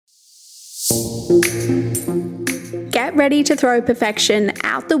Get ready to throw perfection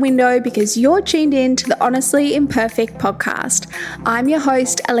out the window because you're tuned in to the Honestly Imperfect podcast. I'm your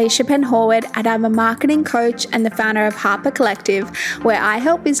host, Alicia Penn-Horwood, and I'm a marketing coach and the founder of Harper Collective, where I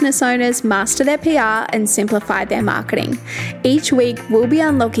help business owners master their PR and simplify their marketing. Each week, we'll be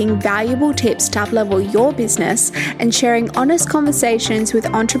unlocking valuable tips to up-level your business and sharing honest conversations with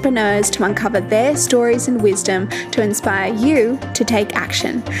entrepreneurs to uncover their stories and wisdom to inspire you to take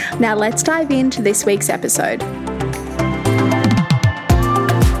action. Now let's dive into this week's episode.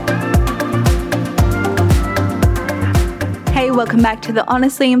 Hey, welcome back to the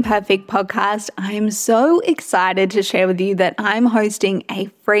Honestly Imperfect podcast. I am so excited to share with you that I'm hosting a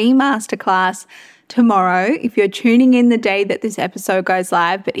free masterclass tomorrow. If you're tuning in the day that this episode goes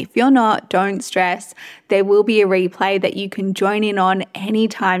live, but if you're not, don't stress. There will be a replay that you can join in on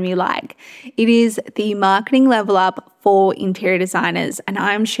anytime you like. It is the marketing level up for interior designers, and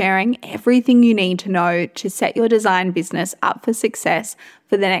I'm sharing everything you need to know to set your design business up for success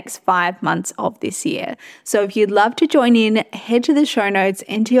for the next 5 months of this year. So if you'd love to join in, head to the show notes,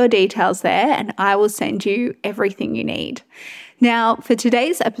 enter your details there, and I will send you everything you need. Now, for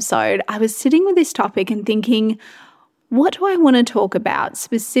today's episode, I was sitting with this topic and thinking, what do I want to talk about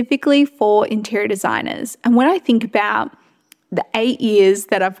specifically for interior designers? And when I think about the 8 years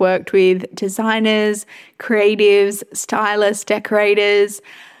that I've worked with designers, creatives, stylists, decorators,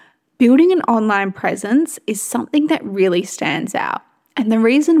 building an online presence is something that really stands out. And the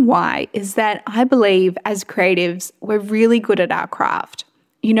reason why is that I believe as creatives, we're really good at our craft.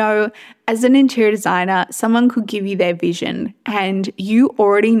 You know, as an interior designer, someone could give you their vision and you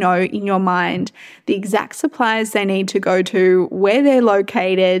already know in your mind the exact suppliers they need to go to, where they're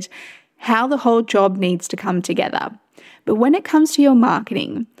located, how the whole job needs to come together. But when it comes to your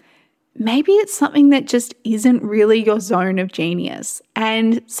marketing, maybe it's something that just isn't really your zone of genius.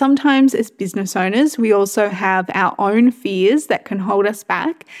 And sometimes as business owners, we also have our own fears that can hold us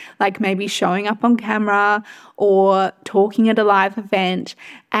back, like maybe showing up on camera or talking at a live event,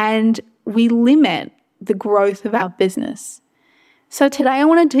 and we limit the growth of our business. So today I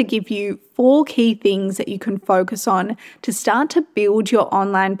wanted to give you 4 key things that you can focus on to start to build your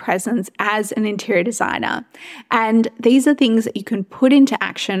online presence as an interior designer. And these are things that you can put into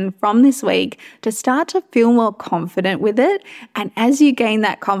action from this week to start to feel more confident with it. And as you gain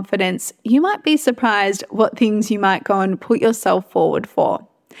that confidence, you might be surprised what things you might go and put yourself forward for.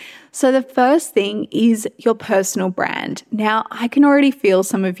 So the first thing is your personal brand. Now, I can already feel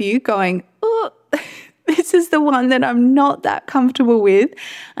some of you going, oh, this is the one that I'm not that comfortable with.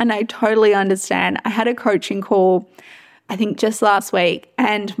 And I totally understand. I had a coaching call, I think just last week,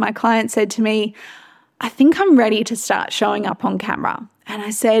 and my client said to me, I think I'm ready to start showing up on camera. And I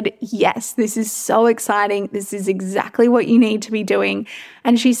said, yes, this is so exciting. This is exactly what you need to be doing.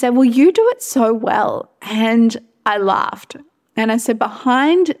 And she said, well, you do it so well. And I laughed. And I said,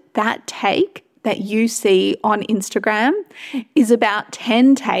 behind that take that you see on Instagram is about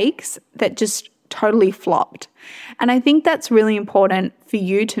 10 takes that just totally flopped. And I think that's really important for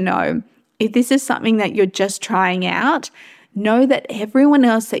you to know. If this is something that you're just trying out, know that everyone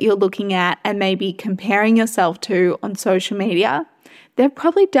else that you're looking at and maybe comparing yourself to on social media, they've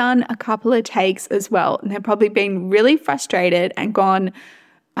probably done a couple of takes as well. And they've probably been really frustrated and gone,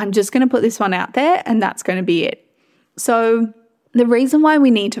 I'm just going to put this one out there and that's going to be it. So the reason why we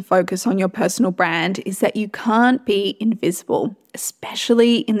need to focus on your personal brand is that you can't be invisible,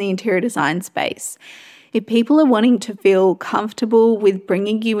 especially in the interior design space. If people are wanting to feel comfortable with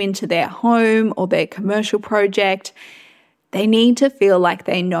bringing you into their home or their commercial project, they need to feel like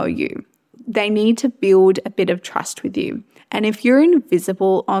they know you. They need to build a bit of trust with you. And if you're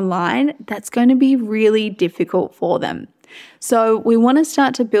invisible online, that's going to be really difficult for them. So we want to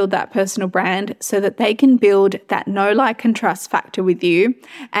start to build that personal brand so that they can build that know, like, and trust factor with you.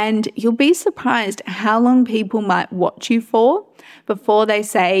 And you'll be surprised how long people might watch you for before they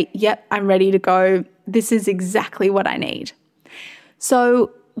say, yep, I'm ready to go. This is exactly what I need.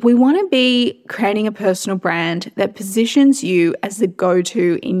 So we want to be creating a personal brand that positions you as the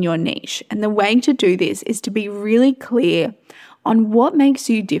go-to in your niche. And the way to do this is to be really clear on what makes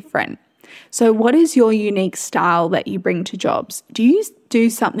you different. So what is your unique style that you bring to jobs? Do you do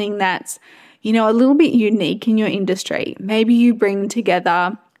something that's, a little bit unique in your industry? Maybe you bring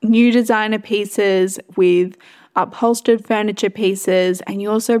together new designer pieces with upholstered furniture pieces, and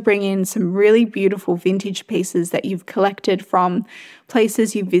you also bring in some really beautiful vintage pieces that you've collected from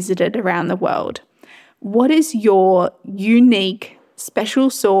places you've visited around the world. What is your unique special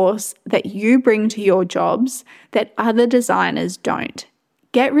sauce that you bring to your jobs that other designers don't?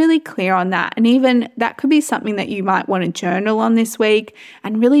 Get really clear on that. And even that could be something that you might want to journal on this week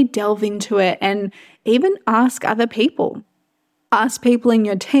and really delve into it and Even ask other people. Ask people in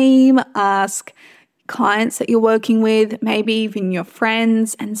your team, ask clients that you're working with, maybe even your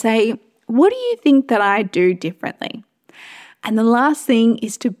friends, and say, what do you think that I do differently? And the last thing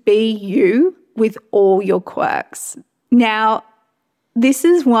is to be you with all your quirks. Now, this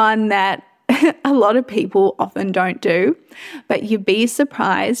is one that a lot of people often don't do, but you'd be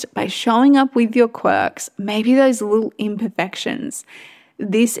surprised by showing up with your quirks, maybe those little imperfections.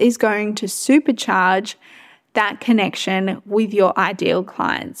 This is going to supercharge that connection with your ideal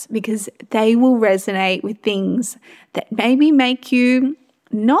clients because they will resonate with things that maybe make you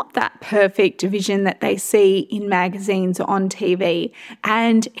not that perfect vision that they see in magazines or on TV,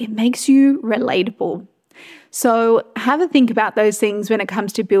 and it makes you relatable. So have a think about those things when it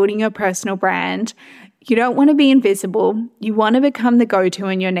comes to building your personal brand. You don't want to be invisible. You want to become the go-to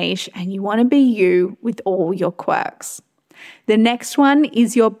in your niche, and you want to be you with all your quirks. The next one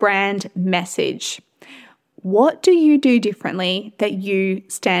is your brand message. What do you do differently that you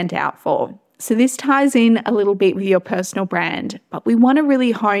stand out for? So this ties in a little bit with your personal brand, but we want to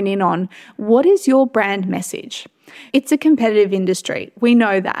really hone in on what is your brand message. It's a competitive industry, we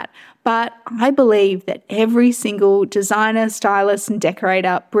know that, but I believe that every single designer, stylist, and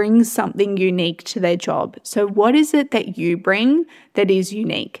decorator brings something unique to their job. So what is it that you bring that is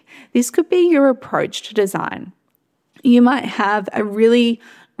unique? This could be your approach to design. You might have a really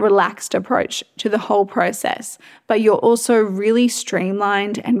relaxed approach to the whole process, but you're also really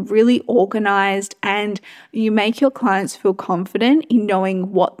streamlined and really organized, and you make your clients feel confident in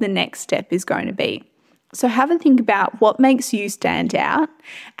knowing what the next step is going to be. So have a think about what makes you stand out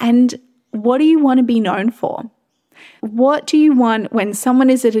and what do you want to be known for? What do you want when someone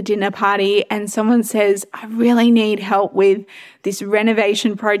is at a dinner party and someone says, I really need help with this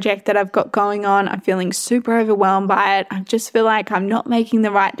renovation project that I've got going on. I'm feeling super overwhelmed by it. I just feel like I'm not making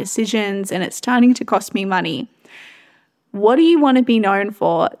the right decisions and it's starting to cost me money. What do you want to be known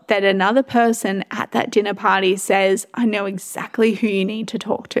for that another person at that dinner party says, I know exactly who you need to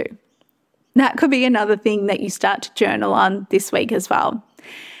talk to? That could be another thing that you start to journal on this week as well.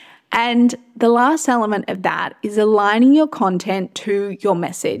 And the last element of that is aligning your content to your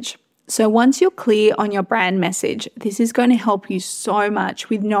message. So once you're clear on your brand message, this is going to help you so much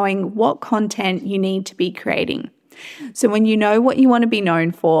with knowing what content you need to be creating. So when you know what you want to be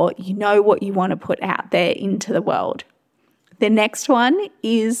known for, you know what you want to put out there into the world. The next one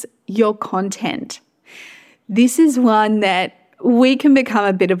is your content. This is one that we can become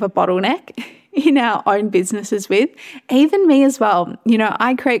a bit of a bottleneck in our own businesses with, even me as well. You know,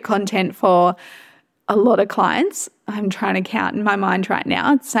 I create content for a lot of clients. I'm trying to count in my mind right now.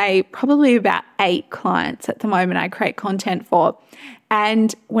 I'd say probably about 8 clients at the moment I create content for.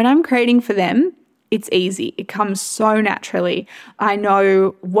 And when I'm creating for them, it's easy. It comes so naturally. I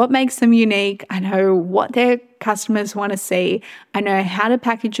know what makes them unique. I know what their customers want to see. I know how to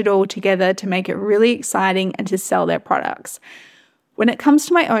package it all together to make it really exciting and to sell their products. When it comes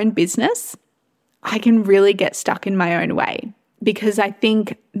to my own business, I can really get stuck in my own way because I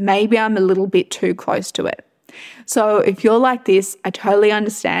think maybe I'm a little bit too close to it. So if you're like this, I totally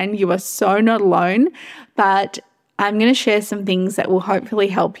understand. You are so not alone, but I'm going to share some things that will hopefully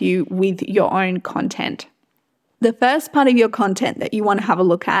help you with your own content. The first part of your content that you want to have a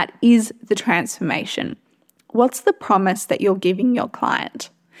look at is the transformation. What's the promise that you're giving your client?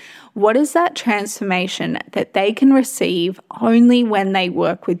 What is that transformation that they can receive only when they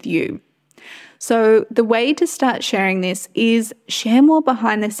work with you? So the way to start sharing this is share more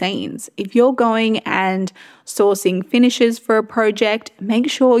behind the scenes. If you're going and sourcing finishes for a project, make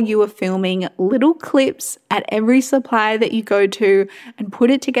sure you are filming little clips at every supplier that you go to and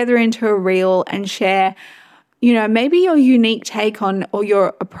put it together into a reel and share, you know, maybe your unique take on or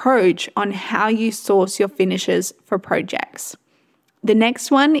your approach on how you source your finishes for projects. The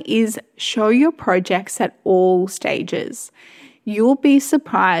next one is show your projects at all stages. You'll be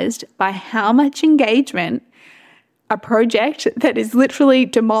surprised by how much engagement a project that is literally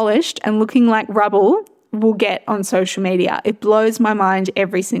demolished and looking like rubble will get on social media. It blows my mind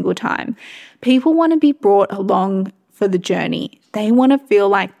every single time. People want to be brought along for the journey. They want to feel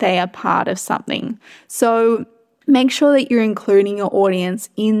like they are part of something. So make sure that you're including your audience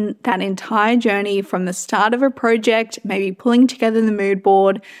in that entire journey from the start of a project, maybe pulling together the mood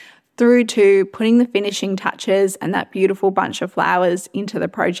board, through to putting the finishing touches and that beautiful bunch of flowers into the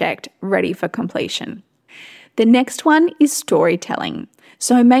project ready for completion. The next one is storytelling.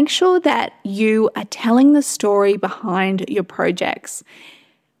 So make sure that you are telling the story behind your projects.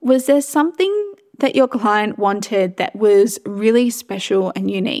 Was there something that your client wanted that was really special and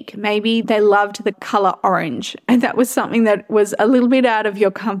unique. Maybe they loved the color orange, and that was something that was a little bit out of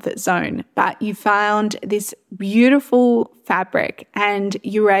your comfort zone, but you found this beautiful fabric and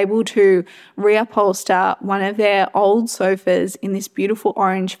you were able to reupholster one of their old sofas in this beautiful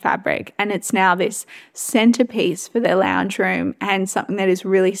orange fabric, and it's now this centerpiece for their lounge room and something that is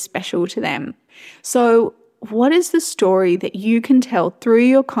really special to them. So what is the story that you can tell through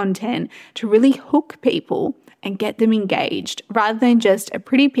your content to really hook people and get them engaged, rather than just a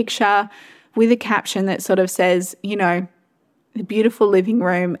pretty picture with a caption that sort of says, the beautiful living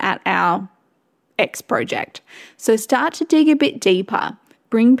room at our X project? So start to dig a bit deeper.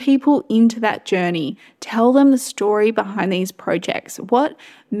 Bring people into that journey. Tell them the story behind these projects. What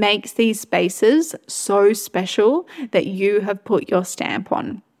makes these spaces so special that you have put your stamp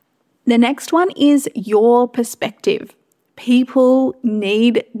on? The next one is your perspective. People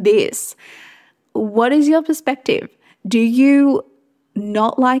need this. What is your perspective? Do you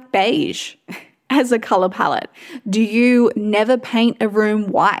not like beige as a color palette? Do you never paint a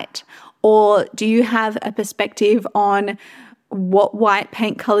room white? Or do you have a perspective on what white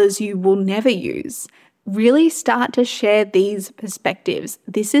paint colors you will never use? Really start to share these perspectives.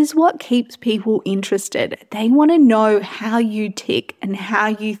 This is what keeps people interested. They want to know how you tick and how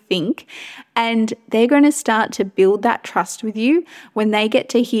you think, and they're going to start to build that trust with you when they get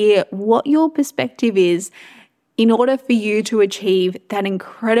to hear what your perspective is in order for you to achieve that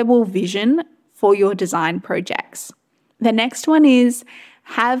incredible vision for your design projects. The next one is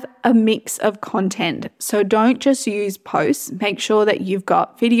have a mix of content. So don't just use posts. Make sure that you've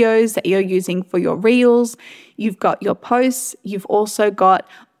got videos that you're using for your reels. You've got your posts. You've also got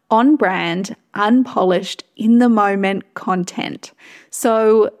on-brand, unpolished, in-the-moment content.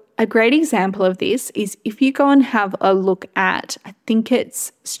 So a great example of this is if you go and have a look at, I think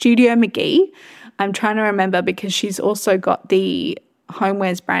it's Studio McGee. I'm trying to remember because she's also got the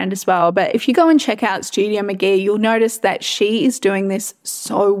homewares brand as well. But if you go and check out Studio McGee, you'll notice that she is doing this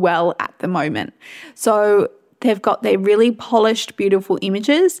so well at the moment. So they've got their really polished, beautiful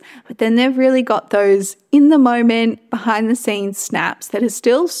images, but then they've really got those in the moment, behind the scenes snaps that are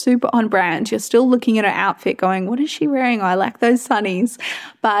still super on brand. You're still looking at her outfit going, what is she wearing? Oh, I like those sunnies.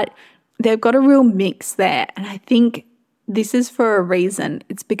 But they've got a real mix there. And I think this is for a reason.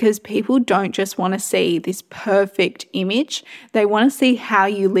 It's because people don't just want to see this perfect image. They want to see how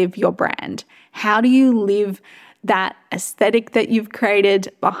you live your brand. How do you live that aesthetic that you've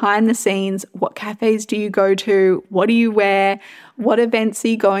created behind the scenes? What cafes do you go to? What do you wear? What events are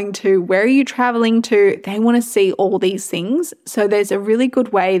you going to? Where are you traveling to? They want to see all these things. So there's a really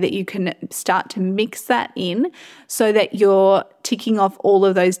good way that you can start to mix that in so that you're ticking off all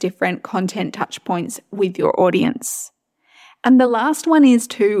of those different content touch points with your audience. And the last one is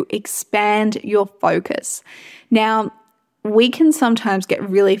to expand your focus. Now, we can sometimes get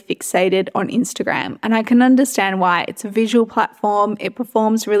really fixated on Instagram, and I can understand why. It's a visual platform. It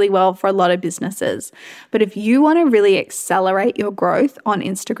performs really well for a lot of businesses. But if you want to really accelerate your growth on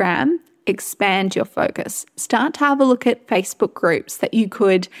Instagram, expand your focus. Start to have a look at Facebook groups that you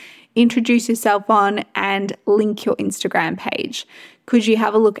could introduce yourself on and link your Instagram page. Could you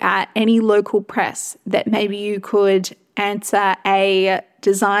have a look at any local press that maybe you could answer a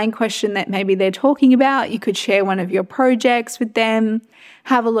design question that maybe they're talking about? You could share one of your projects with them.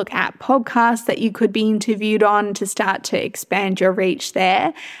 Have a look at podcasts that you could be interviewed on to start to expand your reach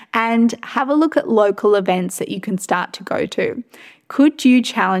there. And have a look at local events that you can start to go to. Could you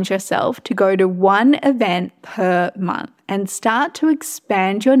challenge yourself to go to one event per month and start to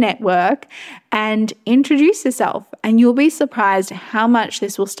expand your network and introduce yourself? And you'll be surprised how much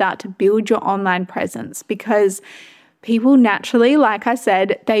this will start to build your online presence, because people naturally, like I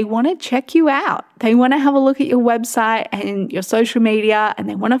said, they want to check you out. They want to have a look at your website and your social media, and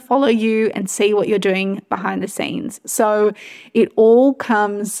they want to follow you and see what you're doing behind the scenes. So it all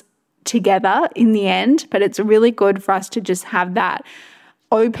comes together in the end, but it's really good for us to just have that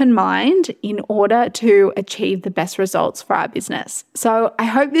open mind in order to achieve the best results for our business. So I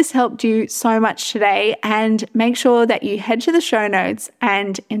hope this helped you so much today, and make sure that you head to the show notes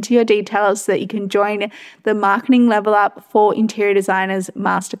and enter your details so that you can join the Marketing Level Up for Interior Designers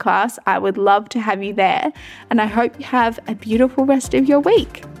Masterclass. I would love to have you there, and I hope you have a beautiful rest of your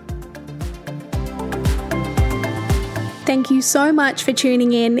week. Thank you so much for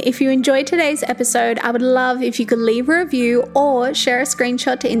tuning in. If you enjoyed today's episode, I would love if you could leave a review or share a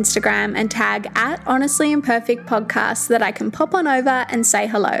screenshot to Instagram and tag @HonestlyImperfectPodcast so that I can pop on over and say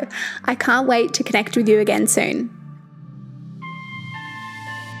hello. I can't wait to connect with you again soon.